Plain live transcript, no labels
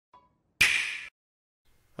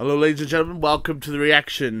Hello, ladies and gentlemen. Welcome to the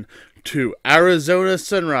reaction to Arizona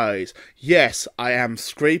Sunrise. Yes, I am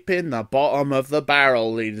scraping the bottom of the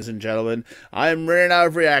barrel, ladies and gentlemen. I am running out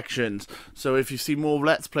of reactions. So if you see more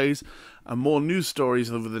Let's Plays and more news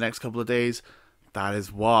stories over the next couple of days, that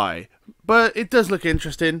is why. But it does look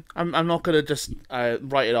interesting. I'm not going to just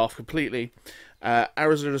write it off completely.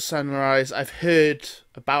 Arizona Sunrise, I've heard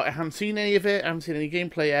about it. I haven't seen any of it. I haven't seen any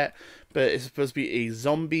gameplay yet. But it's supposed to be a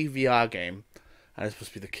zombie VR game. And it's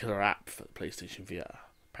supposed to be the killer app for the PlayStation VR,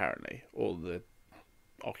 apparently. Or the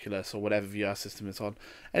Oculus or whatever VR system it's on.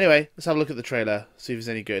 Anyway, let's have a look at the trailer, see if it's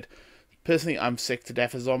any good. Personally, I'm sick to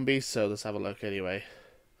death of zombies, so let's have a look anyway.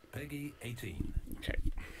 Peggy 18. Okay.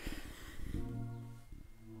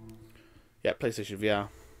 Yeah, PlayStation VR.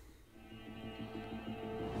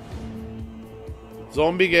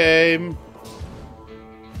 Zombie game.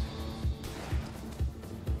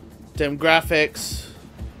 Demographics.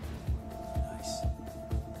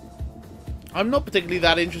 I'm not particularly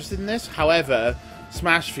that interested in this. However,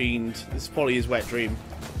 Smash Fiend, this is probably his wet dream.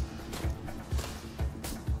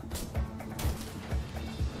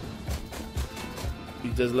 He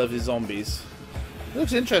does love his zombies. It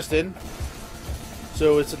looks interesting.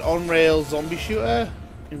 So it's an on-rail zombie shooter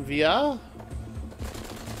in VR?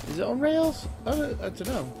 Is it on rails? I don't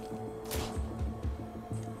know.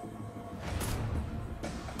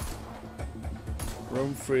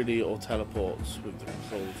 Roam freely or teleports with the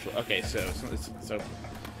control. Okay, so so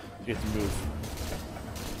you have to move.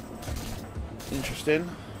 Interesting.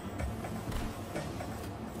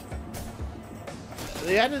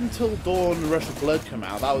 They had Until Dawn, Rush of Blood come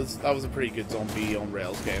out. That was a pretty good zombie on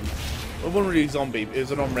rails game. It wasn't really zombie. It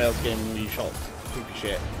was an on rails game where you shot creepy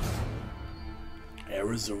shit.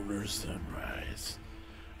 Arizona Sunrise,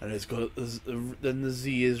 and it's got then the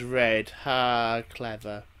Z is red. Ha,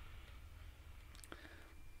 clever.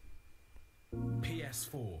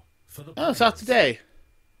 PS4 for the Oh, it's out today.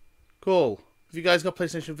 Cool. If you guys got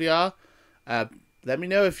PlayStation VR, let me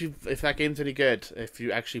know if that game's any good. If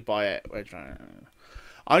you actually buy it.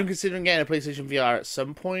 I'm considering getting a PlayStation VR at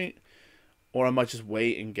some point, or I might just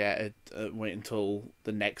wait and get it. Wait until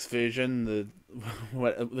the next version.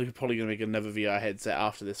 They're probably gonna make another VR headset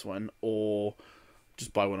after this one, or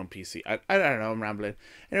just buy one on PC. I don't know. I'm rambling.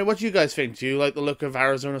 Anyway, what do you guys think? Do you like the look of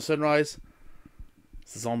Arizona Sunrise?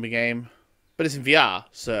 It's a zombie game. But it's in VR,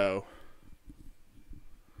 so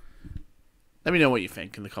let me know what you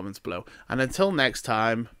think in the comments below. And until next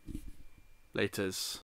time, laters.